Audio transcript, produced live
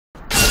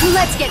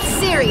Let's get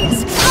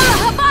serious.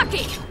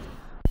 Habaki!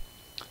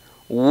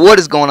 What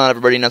is going on,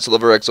 everybody?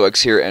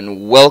 NutsaLoverXOX here,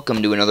 and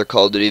welcome to another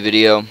Call of Duty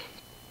video.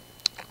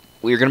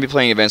 We are going to be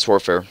playing Advanced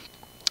Warfare.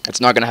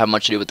 It's not going to have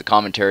much to do with the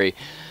commentary,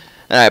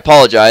 and I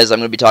apologize. I'm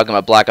going to be talking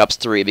about Black Ops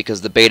 3 because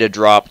the beta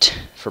dropped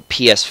for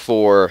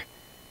PS4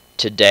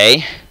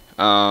 today,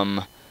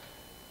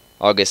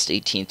 August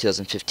 18th,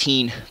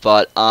 2015,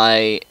 but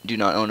I do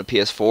not own a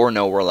PS4,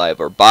 nor will I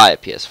ever buy a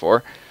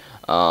PS4,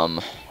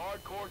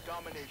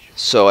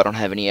 so I don't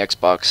have any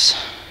Xbox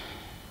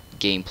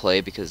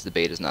gameplay because the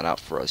beta is not out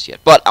for us yet.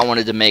 But I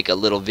wanted to make a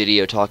little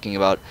video talking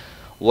about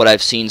what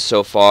I've seen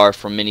so far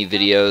from mini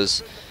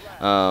videos.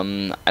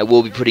 I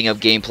will be putting up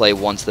gameplay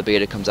once the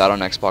beta comes out on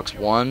Xbox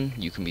One.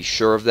 You can be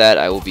sure of that.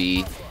 I will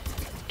be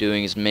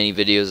doing as many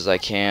videos as I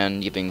can,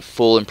 giving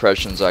full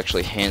impressions,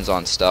 actually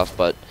hands-on stuff,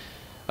 but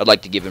I'd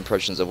like to give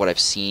impressions of what I've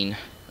seen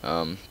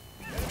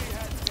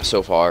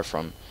so far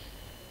from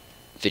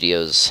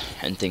videos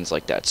and things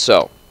like that.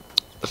 So,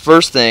 the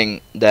first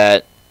thing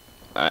that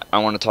I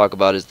want to talk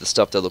about is the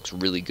stuff that looks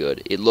really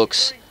good. It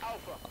looks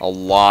a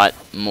lot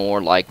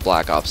more like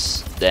Black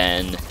Ops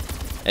than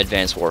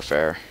Advanced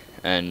Warfare,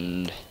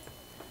 and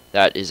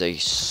that is a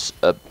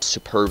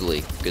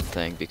superbly good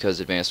thing because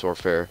Advanced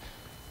Warfare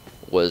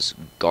was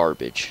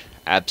garbage,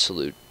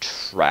 absolute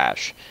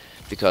trash,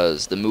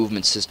 because the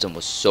movement system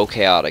was so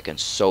chaotic and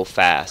so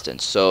fast and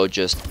so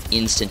just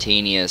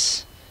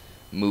instantaneous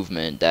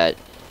movement that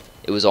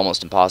it was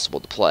almost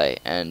impossible to play.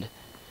 And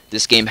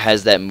this game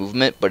has that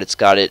movement, but it's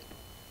got it.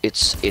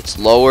 It's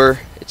lower,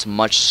 it's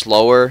much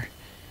slower,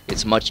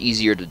 it's much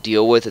easier to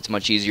deal with, it's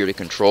much easier to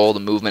control. The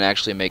movement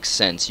actually makes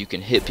sense. You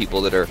can hit people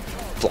that are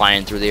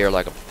flying through the air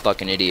like a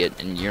fucking idiot,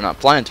 and you're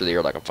not flying through the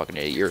air like a fucking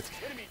idiot. You're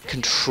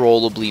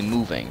controllably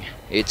moving.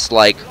 It's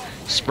like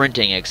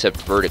sprinting except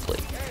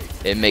vertically.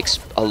 It makes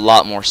a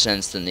lot more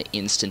sense than the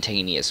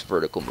instantaneous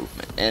vertical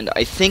movement. And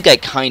I think I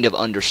kind of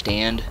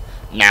understand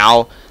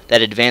now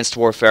that Advanced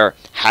Warfare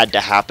had to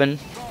happen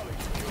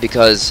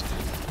because,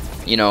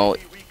 you know,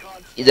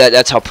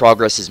 that's how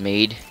progress is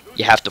made.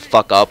 You have to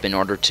fuck up in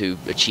order to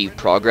achieve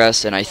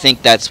progress, and I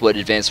think that's what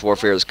Advanced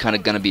Warfare is kind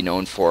of going to be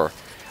known for.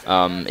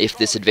 If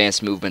this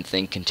advanced movement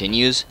thing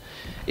continues,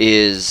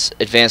 is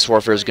Advanced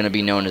Warfare is going to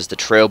be known as the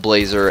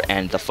Trailblazer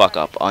and the fuck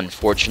up.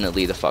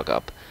 Unfortunately, the fuck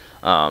up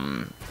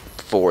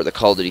for the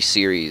Call of Duty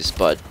series,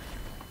 but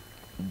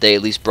they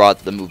at least brought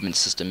the movement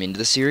system into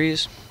the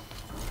series,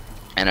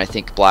 and I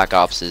think Black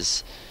Ops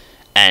is,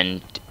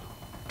 and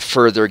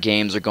further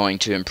games are going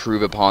to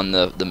improve upon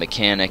the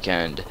mechanic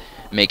and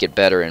make it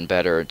better and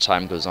better as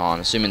time goes on,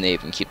 assuming they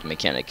even keep the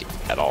mechanic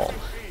at all.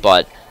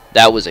 But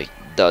that was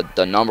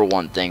the number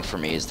one thing for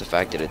me, is the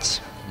fact that it's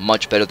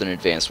much better than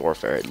Advanced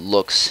Warfare. It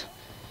looks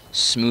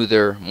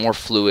smoother, more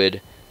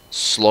fluid,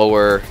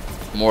 slower,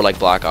 more like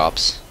Black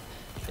Ops,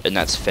 and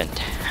that's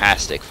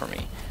fantastic for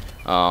me.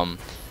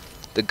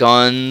 The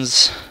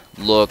guns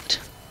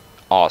looked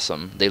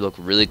awesome. They look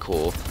really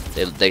cool.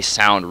 They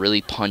sound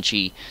really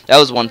punchy. That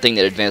was one thing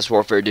that Advanced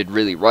Warfare did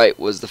really right,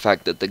 was the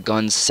fact that the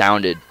guns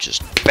sounded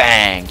just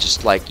bang,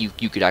 just like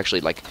you could actually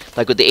like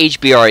with the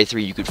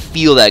HBR-A3, you could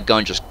feel that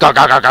gun just ga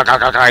ga ga ga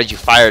ga ga as you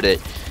fired it.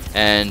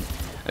 And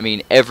I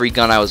mean, every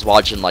gun I was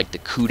watching, like the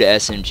Kuda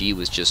SMG,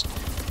 was just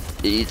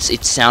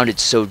it sounded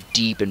so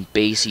deep and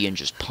bassy and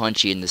just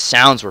punchy, and the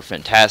sounds were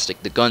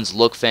fantastic. The guns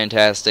look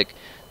fantastic.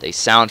 They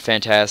sound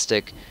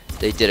fantastic.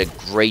 They did a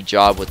great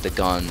job with the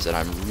guns, and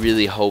I'm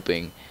really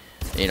hoping,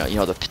 you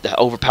know, the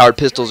overpowered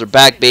pistols are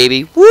back,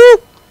 baby. Woo!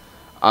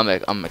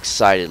 I'm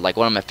excited. Like,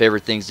 one of my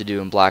favorite things to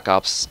do in Black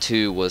Ops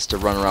 2 was to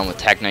run around with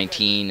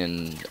TAC-19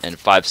 and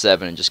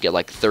 5.7 and just get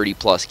like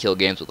 30+ kill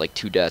games with like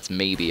 2 deaths,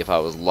 maybe, if I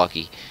was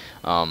lucky.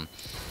 And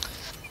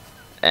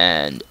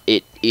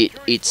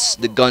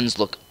the guns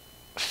look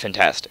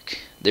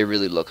fantastic. They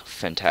really look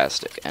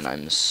fantastic, and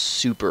I'm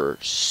super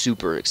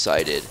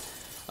excited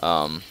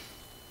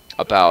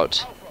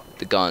about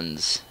the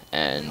guns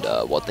and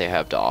what they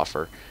have to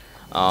offer.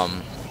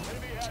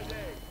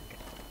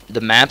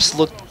 The maps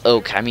looked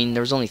okay. I mean,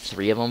 there was only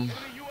 3 of them.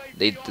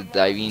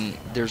 I mean,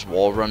 there's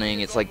wall running.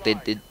 It's like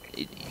you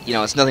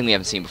know, it's nothing we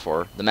haven't seen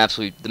before. The maps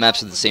are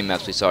the same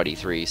maps we saw at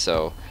E3.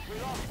 So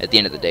at the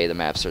end of the day, the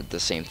maps are the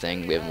same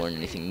thing. We haven't learned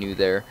anything new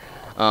there.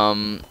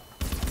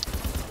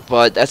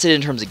 But that's it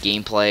in terms of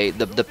gameplay.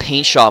 The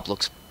paint shop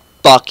looks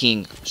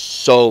fucking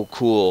so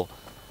cool.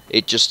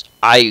 It just,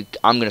 I'm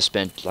gonna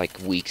spend like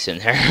weeks in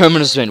there. I'm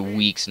gonna spend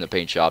weeks in the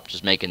paint shop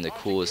just making the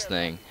coolest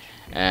thing,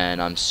 and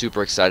I'm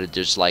super excited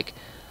to just like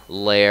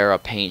layer a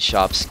paint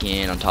shop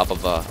skin on top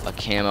of a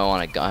camo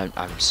on a gun.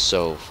 I'm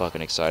so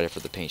fucking excited for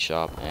the paint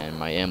shop and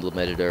my emblem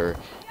editor,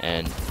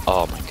 and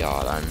oh my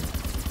god,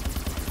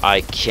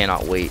 I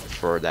cannot wait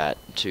for that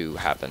to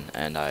happen,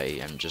 and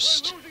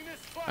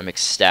I'm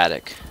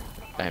ecstatic.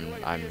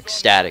 I'm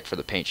ecstatic for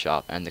the paint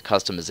shop and the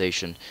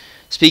customization.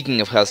 Speaking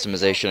of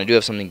customization, I do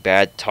have something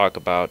bad to talk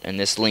about, and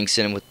this links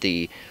in with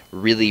the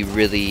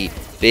really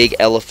big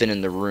elephant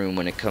in the room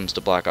when it comes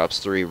to Black Ops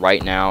 3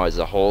 right now as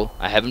a whole.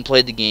 I haven't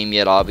played the game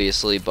yet,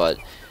 obviously, but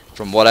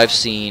from what I've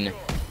seen,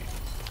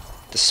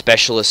 the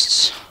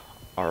specialists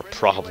are a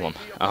problem.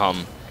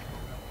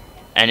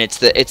 And it's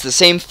the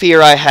same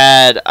fear I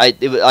had.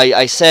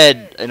 I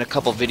said in a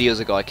couple videos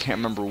ago. I can't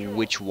remember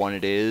which one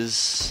it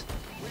is,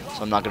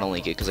 so I'm not gonna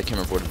link it because I can't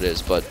remember what it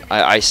is. But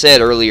I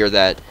said earlier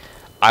that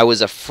I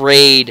was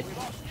afraid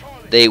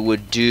they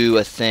would do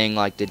a thing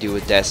like they do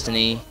with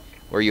Destiny,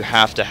 where you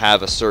have to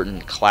have a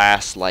certain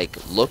class-like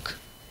look.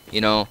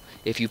 You know,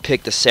 if you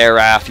pick the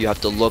Seraph, you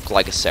have to look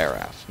like a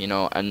Seraph. You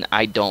know, and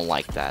I don't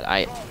like that.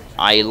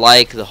 I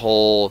like the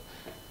whole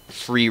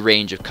free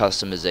range of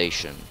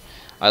customization.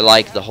 I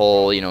like the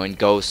whole, you know, in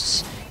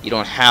Ghosts, you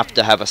don't have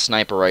to have a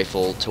sniper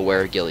rifle to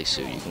wear a ghillie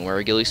suit. You can wear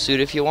a ghillie suit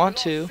if you want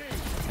to,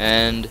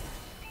 and,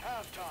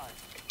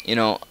 you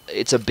know,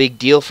 it's a big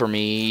deal for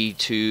me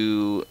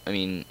to, I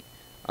mean,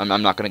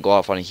 I'm not going to go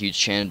off on a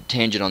huge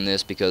tangent on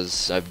this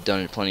because I've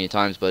done it plenty of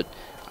times, but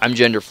I'm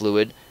gender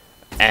fluid,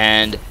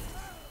 and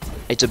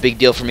it's a big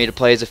deal for me to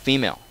play as a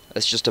female.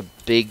 That's just a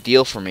big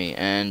deal for me,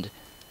 and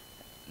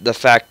the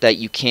fact that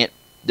you can't,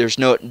 there's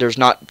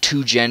not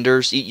two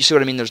genders. You see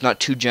what I mean? There's not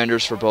two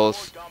genders for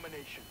both.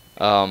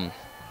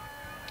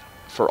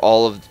 For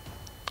all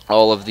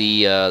of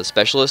the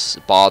specialists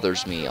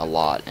bothers me a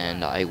lot,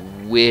 and I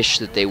wish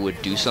that they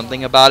would do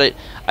something about it.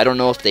 I don't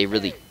know if they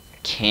really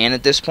can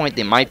at this point.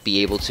 They might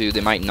be able to.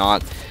 They might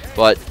not.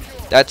 But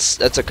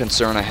that's a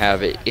concern I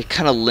have. It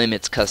kind of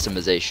limits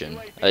customization.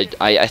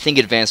 I think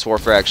Advanced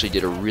Warfare actually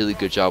did a really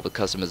good job with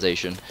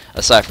customization,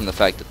 aside from the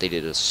fact that they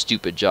did a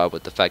stupid job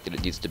with the fact that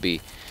it needs to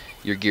be,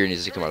 your gear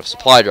needs to come out of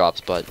supply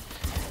drops. But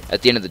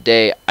at the end of the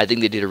day, I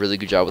think they did a really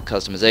good job with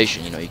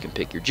customization. You know, you can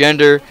pick your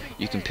gender,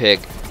 you can pick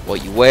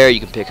what you wear, you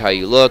can pick how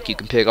you look, you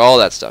can pick all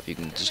that stuff. You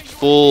can just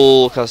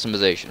full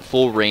customization,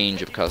 full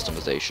range of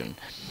customization.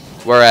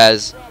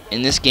 Whereas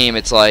in this game,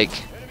 it's like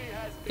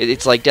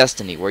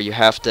Destiny, where you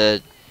have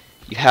to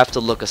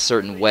look a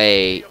certain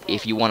way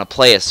if you want to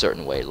play a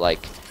certain way.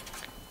 Like,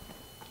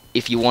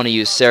 if you want to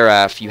use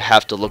Seraph, you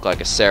have to look like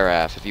a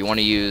Seraph. If you want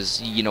to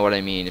use, you know what I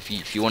mean,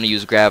 if you want to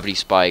use gravity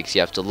spikes, you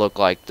have to look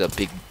like the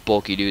big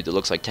bulky dude that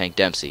looks like Tank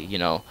Dempsey, you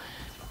know.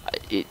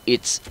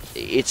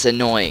 It's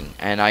annoying,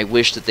 and I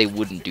wish that they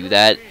wouldn't do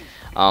that.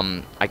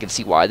 I can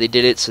see why they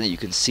did it, so that you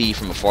can see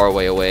from a far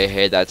away,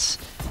 hey, that's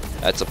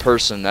a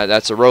person,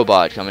 that's a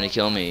robot coming to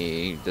kill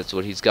me. That's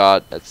what he's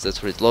got. That's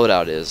what his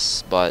loadout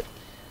is. But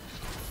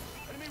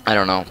I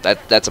don't know.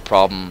 That's a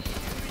problem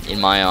in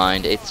my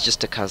mind. It's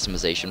just a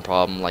customization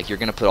problem. Like, you're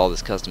gonna put all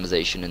this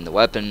customization in the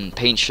weapon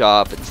paint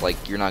shop. It's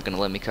like you're not gonna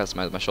let me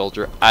customize my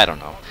shoulder. I don't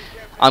know.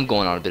 I'm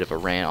going on a bit of a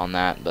rant on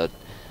that, but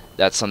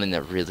that's something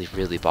that really,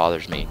 really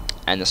bothers me.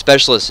 And the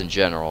specialists in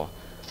general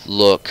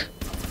look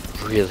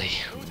really,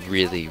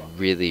 really,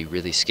 really,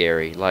 really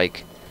scary.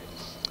 Like,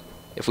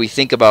 if we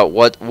think about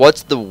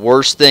what's the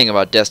worst thing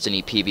about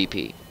Destiny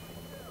PvP?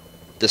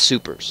 The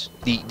supers.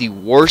 The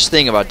worst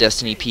thing about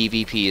Destiny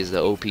PvP is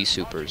the OP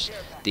supers.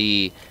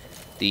 The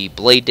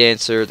Blade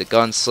Dancer, the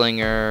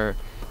Gunslinger,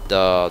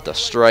 the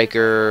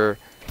Striker,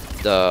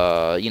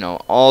 you know,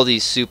 all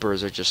these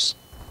supers are just,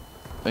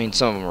 I mean,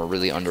 some of them are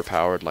really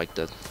underpowered, like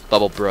the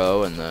Bubble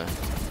Bro and the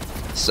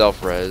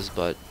Self-Res,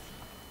 but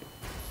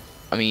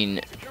I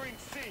mean,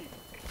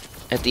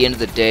 at the end of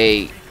the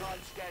day,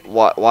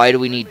 why do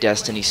we need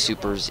Destiny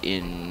supers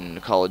in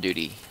Call of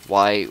Duty?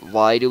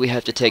 Why do we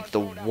have to take the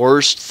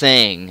worst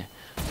thing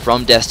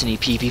from Destiny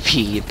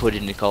PvP and put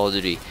it into Call of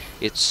Duty?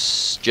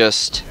 It's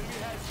just,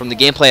 from the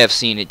gameplay I've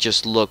seen, it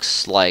just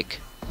looks like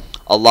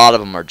a lot of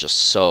them are just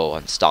so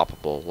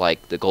unstoppable.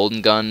 Like, the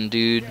Golden Gun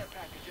dude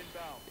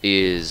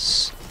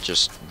is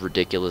just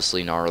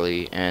ridiculously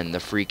gnarly, and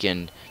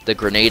the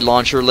grenade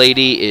launcher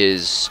lady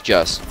is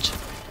just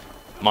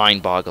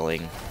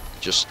mind-boggling.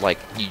 Just like,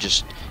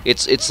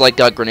 it's like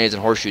got grenades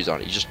and horseshoes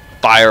on it. You just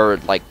fire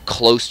like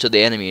close to the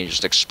enemy and it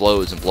just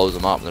explodes and blows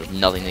them up, and there's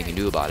nothing they can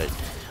do about it.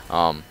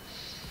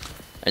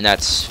 And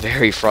that's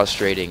very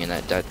frustrating, and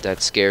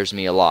that scares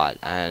me a lot.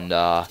 And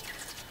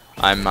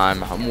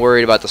I'm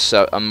worried about the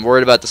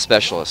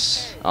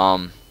specialists.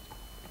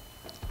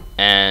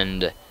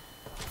 And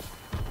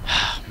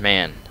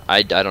man,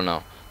 I don't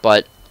know.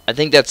 But I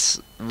think that's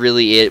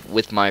really it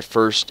with my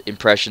first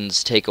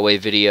impressions takeaway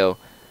video.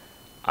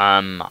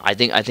 I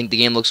think the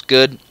game looks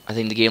good. I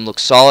think the game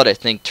looks solid. I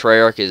think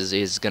Treyarch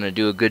is gonna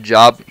do a good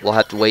job. We'll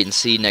have to wait and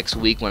see next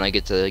week when I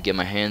get to get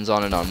my hands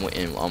on it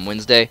on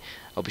Wednesday.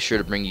 I'll be sure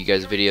to bring you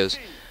guys videos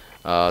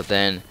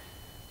then.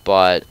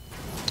 But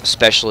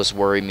specialists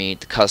worry me.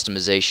 The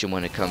customization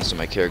when it comes to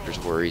my characters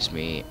worries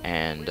me,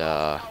 and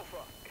I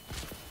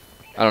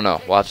don't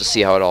know. We'll have to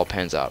see how it all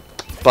pans out.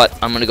 But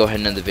I'm gonna go ahead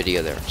and end the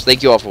video there. So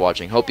thank you all for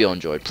watching. Hope you all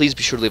enjoyed. Please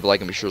be sure to leave a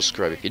like and be sure to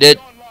subscribe if you did.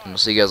 And we'll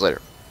see you guys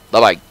later. Bye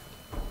bye.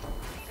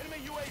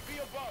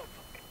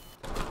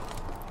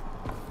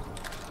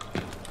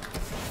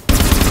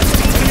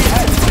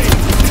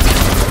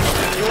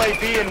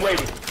 UAV in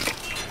waiting.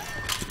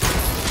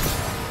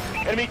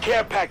 Enemy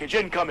care package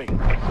incoming.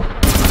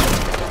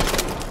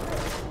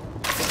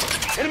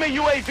 Enemy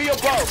UAV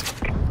above.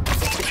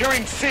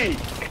 Securing C.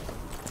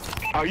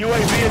 Our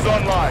UAV is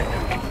online.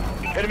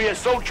 Enemy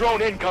assault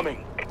drone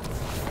incoming.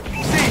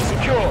 C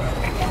secure.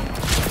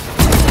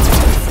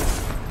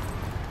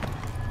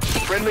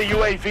 Friendly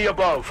UAV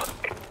above.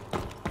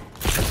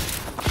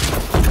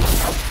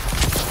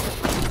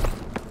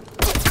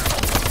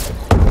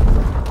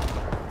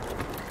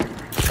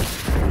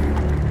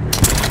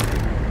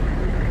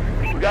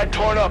 We got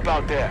torn up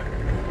out there.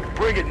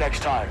 Bring it next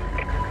time.